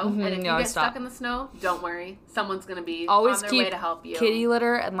the snow. Mm-hmm, and if you get stuck in the snow, don't worry. Someone's going to be always on their way to help you. Kitty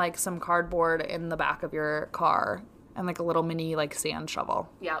litter and like some cardboard in the back of your car and like a little mini like sand shovel.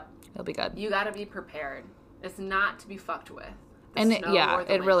 Yep. It'll be good. You got to be prepared. It's not to be fucked with.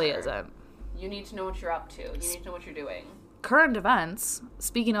 It really isn't. You need to know what you're up to. You need to know what you're doing. Current events,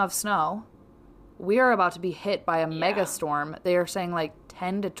 speaking of snow, we are about to be hit by a mega storm. They are saying like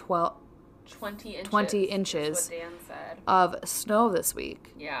 10 to 12... 20 inches. That's what Dan said. Of snow this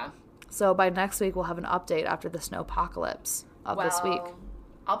week. Yeah. So by next week, we'll have an update after the snowpocalypse of this week.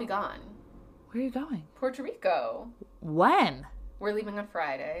 I'll be gone. Where are you going? Puerto Rico. When? We're leaving on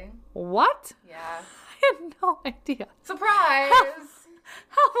Friday. What? Yeah. I had no idea. Surprise!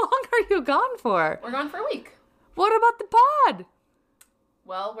 How long are you gone for? We're gone for a week. What about the pod?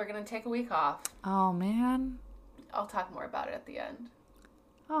 Well, we're going to take a week off. Oh, man. I'll talk more about it at the end.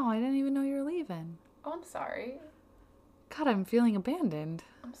 Oh, I didn't even know you were leaving. Oh, I'm sorry. God, I'm feeling abandoned.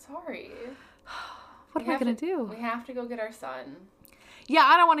 I'm sorry. What am I going to do? We have to go get our son. Yeah,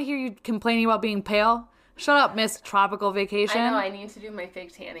 I don't want to hear you complaining about being pale. Shut up, Miss Tropical Vacation. I know, I need to do my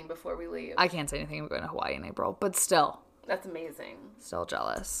fake tanning before we leave. I can't say anything. I'm going to Hawaii in April, but still. That's amazing. Still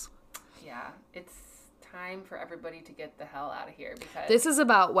jealous. Yeah, it's time for everybody to get the hell out of here because... This is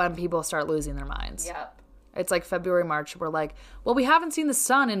about when people start losing their minds. Yep. It's like February, March. We're like, well, we haven't seen the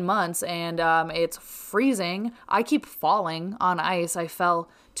sun in months, and it's freezing. I keep falling on ice. I fell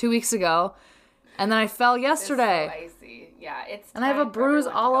 2 weeks ago, and then I fell yesterday. It's so icy. Yeah, it's and I have a bruise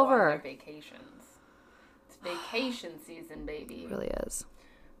all over. Vacations. It's vacation season, baby. It really is.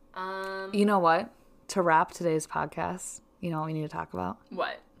 You know what? To wrap today's podcast, you know what we need to talk about?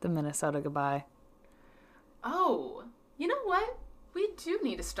 What? The Minnesota goodbye. Oh, you know what? We do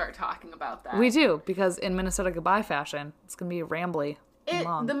need to start talking about that. We do, because in Minnesota goodbye fashion, it's going to be rambly and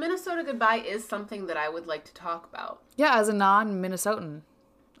long. The Minnesota goodbye is something that I would like to talk about. Yeah, as a non-Minnesotan,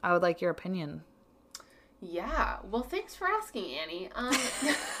 I would like your opinion. Yeah. Well, thanks for asking, Annie.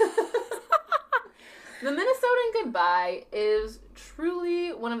 The Minnesotan goodbye is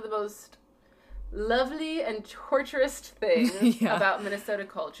truly one of the most lovely and torturous things about Minnesota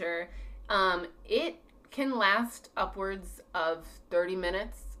culture. It can last upwards of 30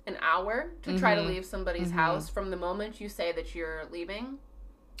 minutes, an hour to try to leave somebody's house from the moment you say that you're leaving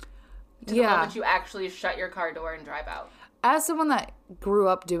to the moment you actually shut your car door and drive out. As someone that grew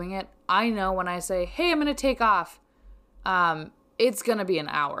up doing it, I know when I say, hey, I'm going to take off, it's going to be an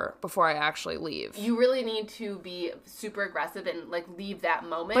hour before I actually leave. You really need to be super aggressive and, like, leave that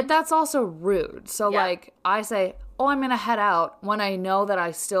moment. But that's also rude. So, like, I say, oh, I'm going to head out when I know that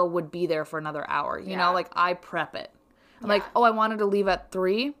I still would be there for another hour. You know, like, I prep it. I'm like, oh, I wanted to leave at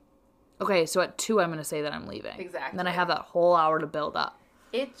 3. Okay, so at 2, I'm going to say that I'm leaving. Exactly. And then I have that whole hour to build up.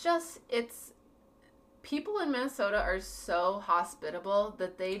 People in Minnesota are so hospitable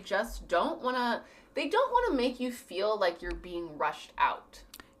that they just don't want to make you feel like you're being rushed out.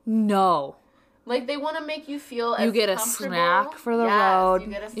 No. Like, they want to make you feel as you get a snack for the road.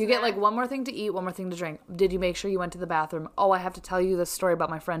 You get like one more thing to eat, one more thing to drink. Did you make sure you went to the bathroom? Oh, I have to tell you this story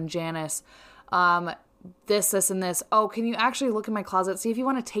about my friend Janice. This, and this. Oh, can you actually look in my closet, see if you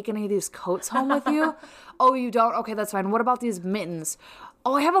want to take any of these coats home with you? Oh, you don't? Okay, that's fine. What about these mittens?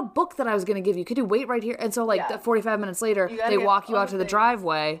 Oh, I have a book that I was going to give you. Could you wait right here? And so, 45 minutes later, they walk you out to the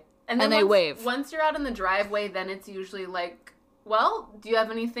driveway, and they wave. Once you're out in the driveway, then it's usually like, well, do you have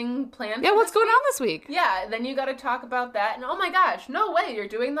anything planned? Yeah, what's going on this week? Yeah, then you got to talk about that. And oh my gosh, no way, you're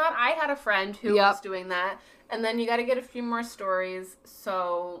doing that? I had a friend who was doing that. And then you got to get a few more stories.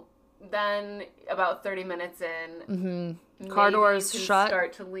 So then about 30 minutes in, car doors you can shut,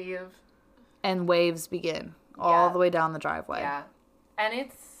 start to leave. And waves begin all the way down the driveway. Yeah. And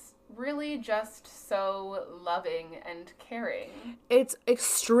it's really just so loving and caring. It's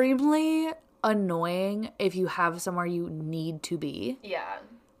extremely annoying if you have somewhere you need to be. Yeah.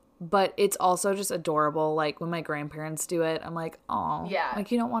 But it's also just adorable. Like, when my grandparents do it, I'm like, oh, yeah.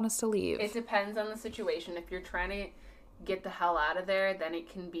 Like, you don't want us to leave. It depends on the situation. If you're trying to get the hell out of there, then it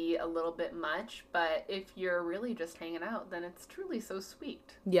can be a little bit much. But if you're really just hanging out, then it's truly so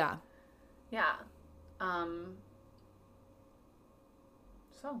sweet. Yeah. Yeah.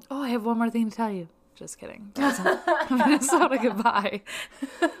 So. Oh, I have one more thing to tell you. Just kidding. Minnesota goodbye.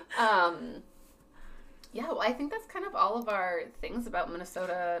 Yeah, well, I think that's kind of all of our things about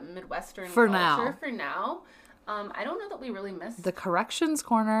Minnesota Midwestern for culture now. For now. I don't know that we really missed the corrections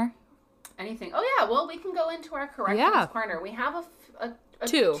corner. Anything. Oh, yeah. Well, we can go into our corrections corner. We have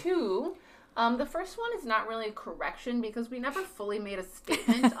two. The first one is not really a correction because we never fully made a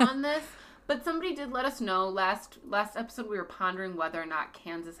statement on this. But somebody did let us know last episode we were pondering whether or not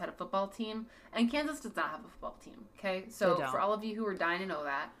Kansas had a football team. And Kansas does not have a football team. Okay? So for all of you who are dying to know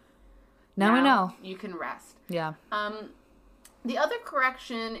that. Now we know. You can rest. Yeah. The other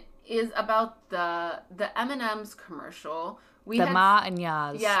correction is about the M&M's commercial. Ma and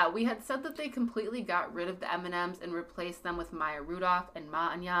Yaz. Yeah, we had said that they completely got rid of the M&M's and replaced them with Maya Rudolph and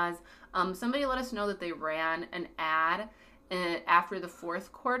Ma and Yaz. Somebody let us know that they ran an ad after the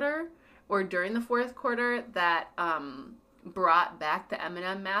fourth quarter or during the fourth quarter that brought back the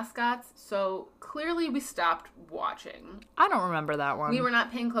M&M mascots. So clearly we stopped watching. I don't remember that one. We were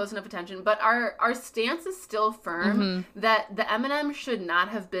not paying close enough attention, but our stance is still firm that the M&M should not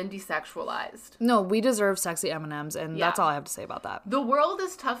have been desexualized. No, we deserve sexy M&Ms, and that's all I have to say about that. The world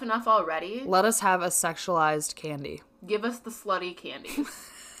is tough enough already. Let us have a sexualized candy. Give us the slutty candies.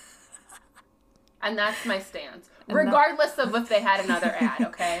 And that's my stance. Regardless of if they had another ad,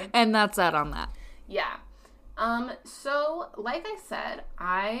 okay? And that's that on that. Yeah. So, like I said,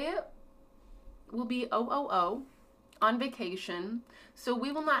 I will be on vacation. So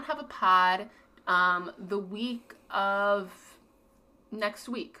we will not have a pod the week of next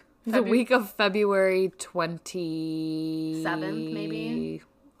week. The week of February 27th, maybe?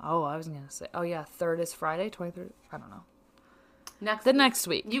 Oh, I was going to say. Oh, yeah. 3rd is Friday? 23rd? I don't know. Next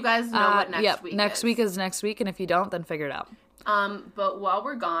week. You guys know what next week is. Next week is next week, and if you don't, then figure it out. But while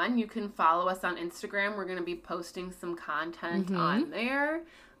we're gone, you can follow us on Instagram. We're going to be posting some content on there.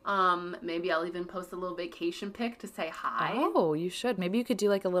 Maybe I'll even post a little vacation pic to say hi. Oh, you should. Maybe you could do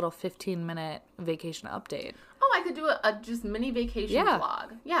like a little 15-minute vacation update. Oh, I could do a just mini vacation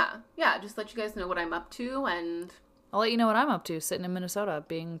vlog. Yeah. Just let you guys know what I'm up to, and I'll let you know what I'm up to, sitting in Minnesota,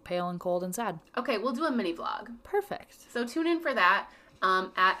 being pale and cold and sad. Okay, we'll do a mini vlog. Perfect. So tune in for that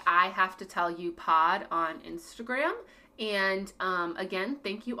at I Have to Tell You Pod on Instagram. And again,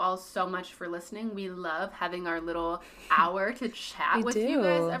 thank you all so much for listening. We love having our little hour to chat with you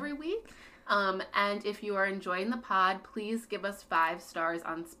guys every week. And if you are enjoying the pod, please give us 5 stars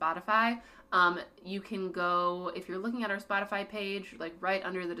on Spotify. You can go, if you're looking at our Spotify page, like right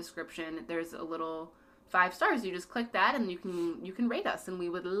under the description, there's a little 5 stars. You just click that and you can rate us, and we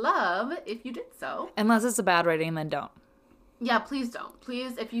would love if you did so. Unless it's a bad rating, then don't. Yeah, please don't.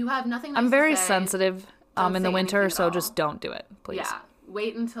 Please, if you have nothing nice I'm very to say, sensitive in the winter, so just don't do it, please. Yeah,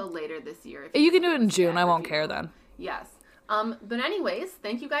 wait until later this year. You can do it in June. I won't care then. Yes. But anyways,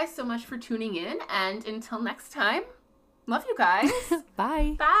 thank you guys so much for tuning in, and until next time, love you guys.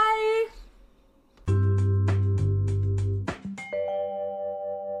 Bye. Bye.